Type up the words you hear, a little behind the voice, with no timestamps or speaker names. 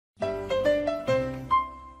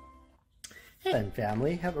Peppa and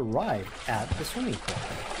family have arrived at the swimming pool.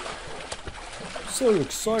 So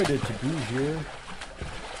excited to be here.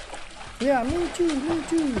 Yeah, me too, me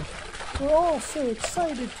too. We're all so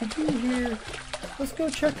excited to be here. Let's go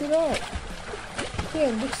check it out. Yeah,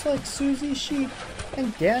 it looks like Susie Sheep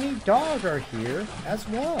and Danny Dog are here as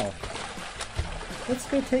well. Let's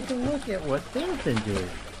go take a look at what they've been doing.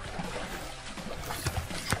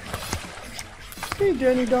 Hey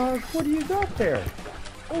Danny Dog, what do you got there?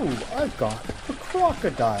 Oh, I've got a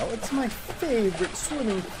crocodile. It's my favorite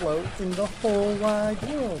swimming float in the whole wide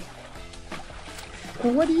world.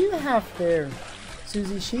 Well, what do you have there,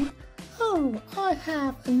 Susie Sheep? Oh, I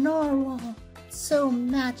have a narwhal. It's so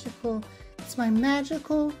magical. It's my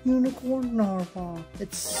magical unicorn narwhal.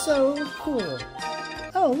 It's so cool.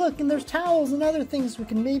 Oh, look, and there's towels and other things we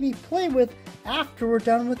can maybe play with after we're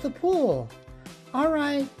done with the pool.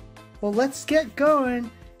 Alright, well let's get going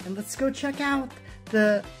and let's go check out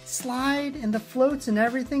the slide and the floats and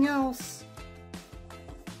everything else.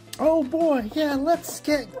 Oh boy, yeah, let's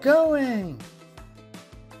get going.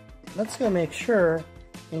 Let's go make sure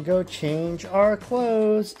and go change our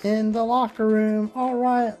clothes in the locker room.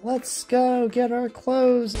 Alright, let's go get our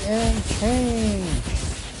clothes and change.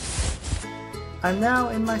 I'm now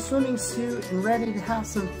in my swimming suit and ready to have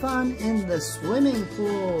some fun in the swimming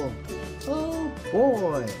pool. Oh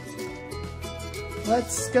boy.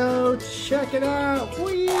 Let's go check it out.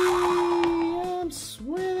 Whee! I'm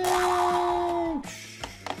swimming!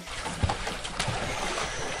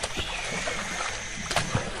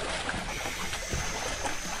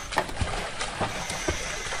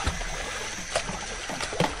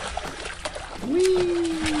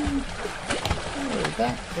 Whee! Oh,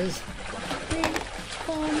 that is great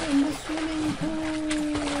fun in the swimming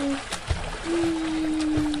pool. Whee!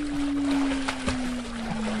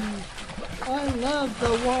 I love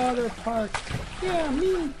the water park. Yeah,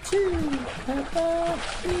 me too, Peppa.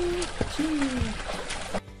 Me too.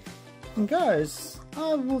 And guys,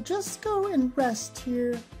 I will just go and rest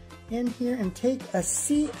here, in here, and take a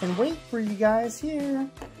seat and wait for you guys here.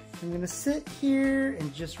 I'm gonna sit here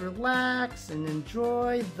and just relax and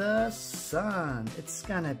enjoy the sun. It's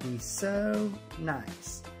gonna be so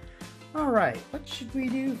nice. Alright, what should we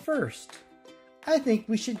do first? I think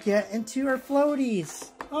we should get into our floaties.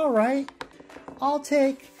 Alright, I'll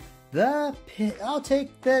take the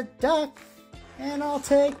duck and I'll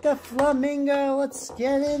take the flamingo. Let's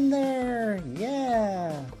get in there.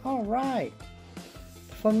 Yeah, alright.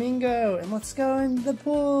 Flamingo, and let's go in the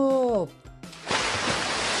pool.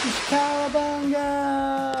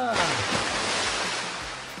 Cowabunga!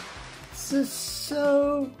 This is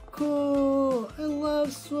so cool. I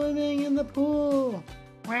love swimming in the pool.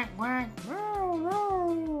 Quack, quack, row,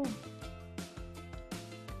 row.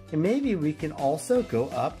 And maybe we can also go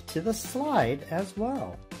up to the slide as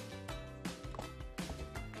well.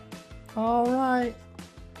 Alright.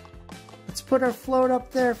 Let's put our float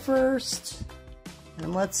up there first.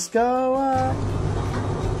 And let's go up.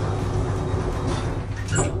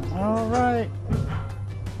 Alright,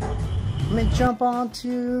 let me jump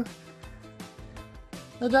onto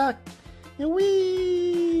the duck and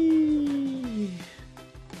whee!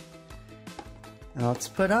 Now let's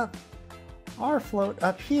put up our float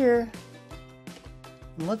up here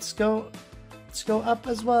and let's go up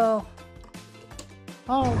as well.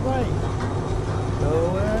 Alright,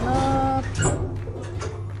 going up,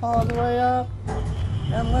 all the way up,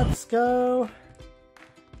 and let's go.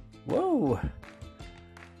 Whoa!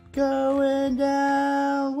 Going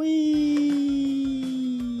down, wee!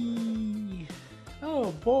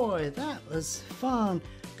 Oh boy, that was fun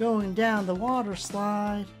going down the water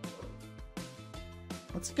slide.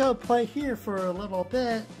 Let's go play here for a little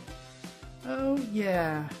bit. Oh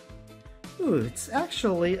yeah. Ooh, it's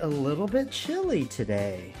actually a little bit chilly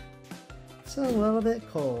today. It's a little bit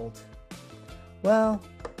cold. Well,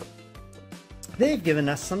 they've given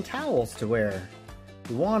us some towels to wear. If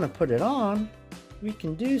we want to put it on, we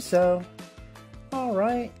can do so.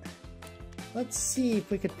 Alright, let's see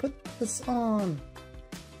if we could put this on.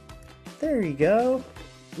 There you go.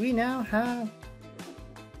 We now have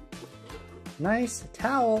a nice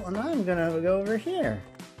towel, and I'm gonna go over here.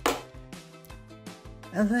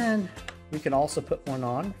 And then we can also put one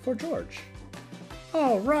on for George.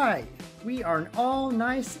 Alright, we are all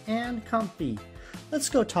nice and comfy. Let's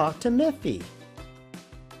go talk to Miffy.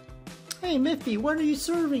 Hey Miffy, what are you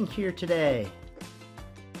serving here today?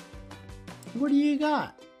 What do you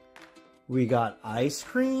got? We got ice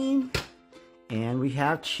cream and we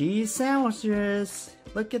have cheese sandwiches.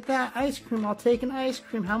 Look at that ice cream. I'll take an ice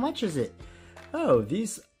cream. How much is it? Oh,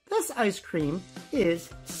 this ice cream is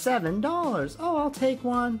 $7. Oh, I'll take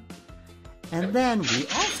one. And then we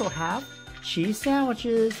also have cheese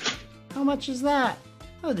sandwiches. How much is that?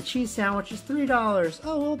 Oh, the cheese sandwich is $3.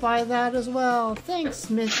 Oh, we'll buy that as well. Thanks,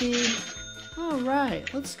 Smithy. All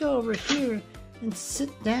right, let's go over here and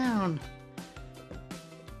sit down.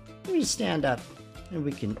 Let me stand up and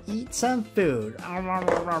we can eat some food. All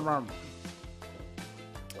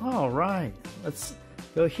right, let's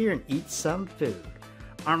go here and eat some food.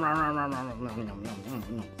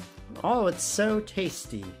 Oh, it's so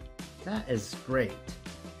tasty. That is great.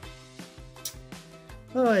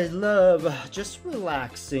 Oh, I love just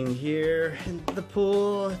relaxing here in the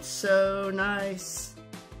pool. It's so nice.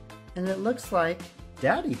 And it looks like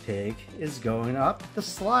Daddy Pig is going up the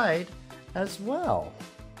slide as well.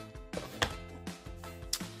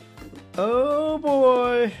 Oh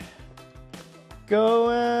boy,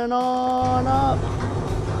 going on up.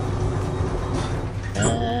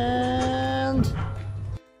 And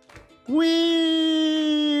whee!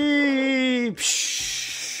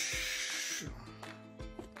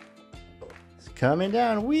 It's coming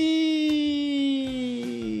down. Whee!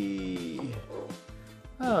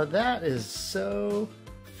 Oh, that is so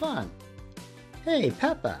fun. Hey,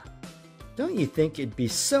 Peppa, don't you think it'd be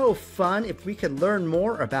so fun if we could learn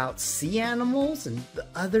more about sea animals and the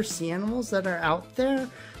other sea animals that are out there?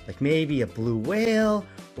 Like maybe a blue whale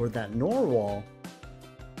or that narwhal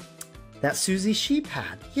that Susie sheep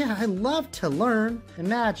had. Yeah, I love to learn.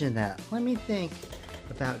 Imagine that. Let me think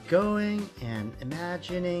about going and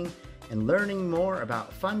imagining and learning more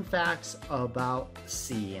about fun facts about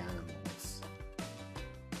sea animals.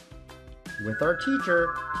 With our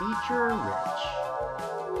teacher, Teacher Rich.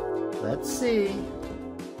 Let's see.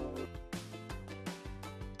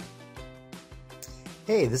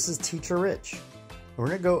 Hey, this is Teacher Rich. We're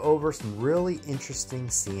going to go over some really interesting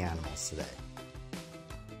sea animals today.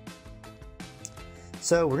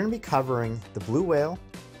 So we're going to be covering the blue whale,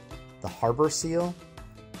 the harbor seal,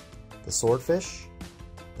 the swordfish,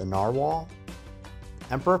 the narwhal,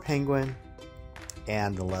 emperor penguin,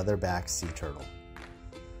 and the leatherback sea turtle.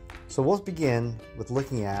 So we'll begin with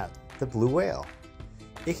looking at the blue whale.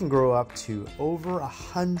 It can grow up to over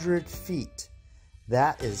 100 feet.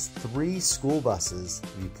 That is 3 school buses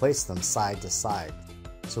if you place them side to side.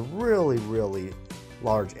 It's a really, really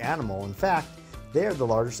large animal. In fact, they are the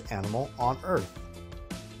largest animal on Earth.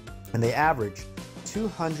 And they average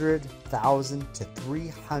 200,000 to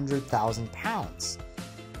 300,000 pounds.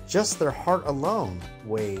 Just their heart alone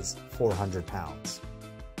weighs 400 pounds.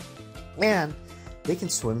 And they can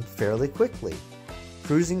swim fairly quickly.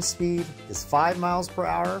 Cruising speed is 5 miles per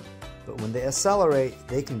hour, but when they accelerate,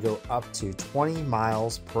 they can go up to 20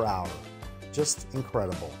 miles per hour. Just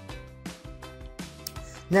incredible.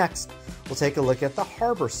 Next, we'll take a look at the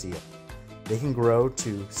harbor seal. They can grow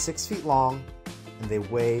to 6 feet long, and they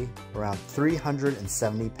weigh around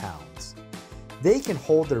 370 pounds. They can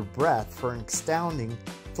hold their breath for an astounding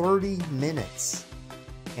 30 minutes,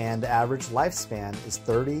 and the average lifespan is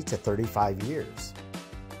 30 to 35 years.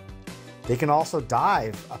 They can also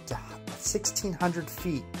dive up to 1,600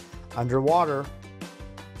 feet underwater,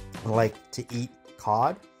 like to eat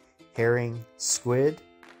cod, herring, squid,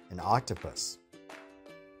 and octopus.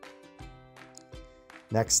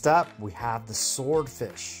 Next up, we have the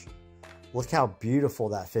swordfish. Look how beautiful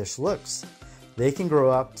that fish looks. They can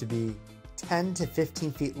grow up to be 10 to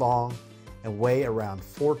 15 feet long and weigh around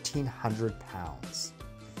 1,400 pounds.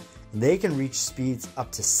 And they can reach speeds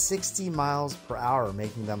up to 60 miles per hour,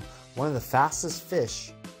 making them one of the fastest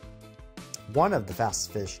fish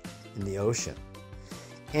in the ocean.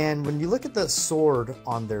 And when you look at the sword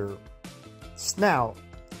on their snout,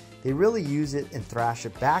 they really use it and thrash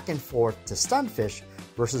it back and forth to stun fish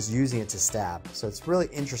versus using it to stab. So it's really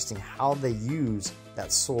interesting how they use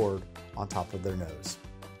that sword on top of their nose.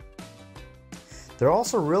 They're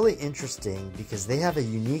also really interesting because they have a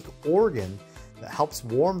unique organ that helps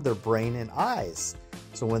warm their brain and eyes.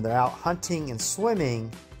 So when they're out hunting and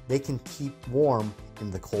swimming, they can keep warm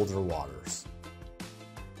in the colder waters.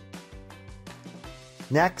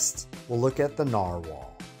 Next, we'll look at the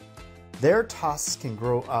narwhal. Their tusks can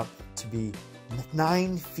grow up to be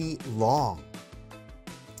 9 feet long.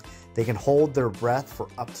 They can hold their breath for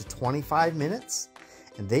up to 25 minutes,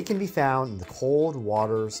 and they can be found in the cold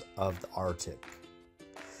waters of the Arctic.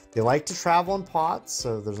 They like to travel in pods,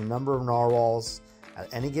 so there's a number of narwhals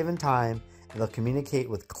at any given time, and they'll communicate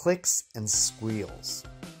with clicks and squeals.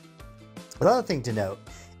 Another thing to note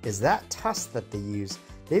is that tusk that they use,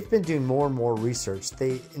 they've been doing more and more research.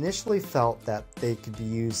 They initially felt that they could be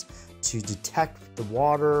used to detect the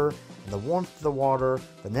water and the warmth of the water,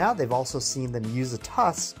 but now they've also seen them use a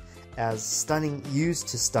tusk as used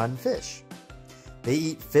to stun fish. They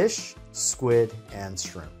eat fish, squid, and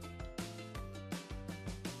shrimp.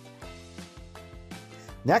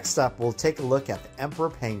 Next up, we'll take a look at the emperor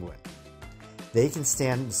penguin. They can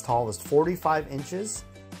stand as tall as 45 inches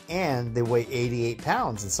and they weigh 88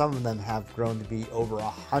 pounds, and some of them have grown to be over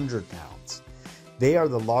 100 pounds. They are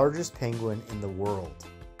the largest penguin in the world.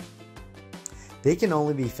 They can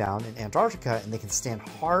only be found in Antarctica, and they can stand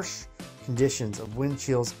harsh conditions of wind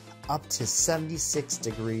chills up to 76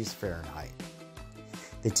 degrees Fahrenheit.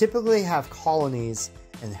 They typically have colonies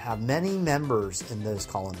and have many members in those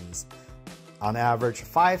colonies. On average,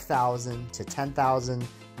 5,000 to 10,000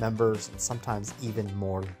 members, and sometimes even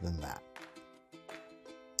more than that.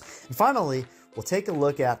 And finally, we'll take a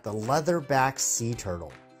look at the Leatherback Sea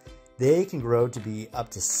Turtle. They can grow to be up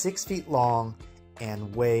to 6 feet long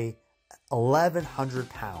and weigh 1,100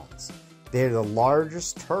 pounds. They are the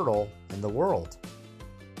largest turtle in the world.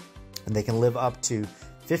 And they can live up to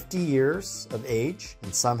 50 years of age,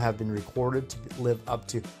 and some have been recorded to live up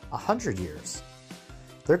to 100 years.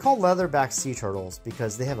 They're called leatherback sea turtles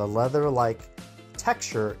because they have a leather-like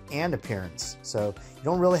texture and appearance. So you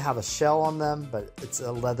don't really have a shell on them, but it's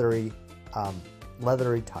a leathery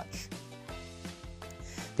touch.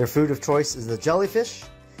 Their food of choice is the jellyfish,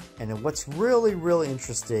 and what's really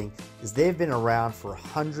interesting is they've been around for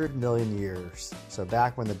 100 million years. So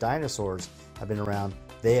back when the dinosaurs have been around,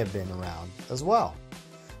 they have been around as well.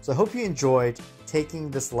 So I hope you enjoyed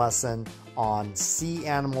taking this lesson on sea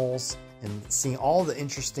animals and seeing all the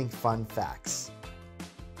interesting fun facts.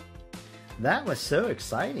 That was so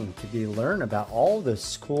exciting to learn about all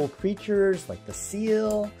those cool creatures like the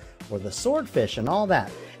seal or the swordfish and all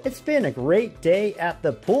that. It's been a great day at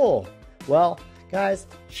the pool. Well, guys,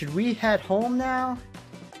 should we head home now?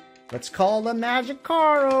 Let's call the magic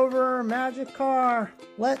car over. Magic car,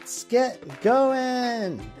 let's get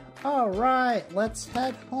going. All right, let's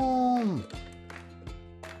head home.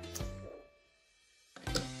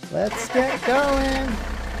 Let's get going.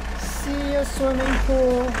 See you, swimming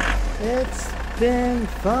pool. It's been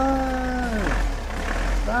fun.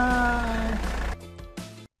 Bye.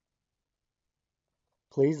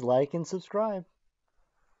 Please like and subscribe.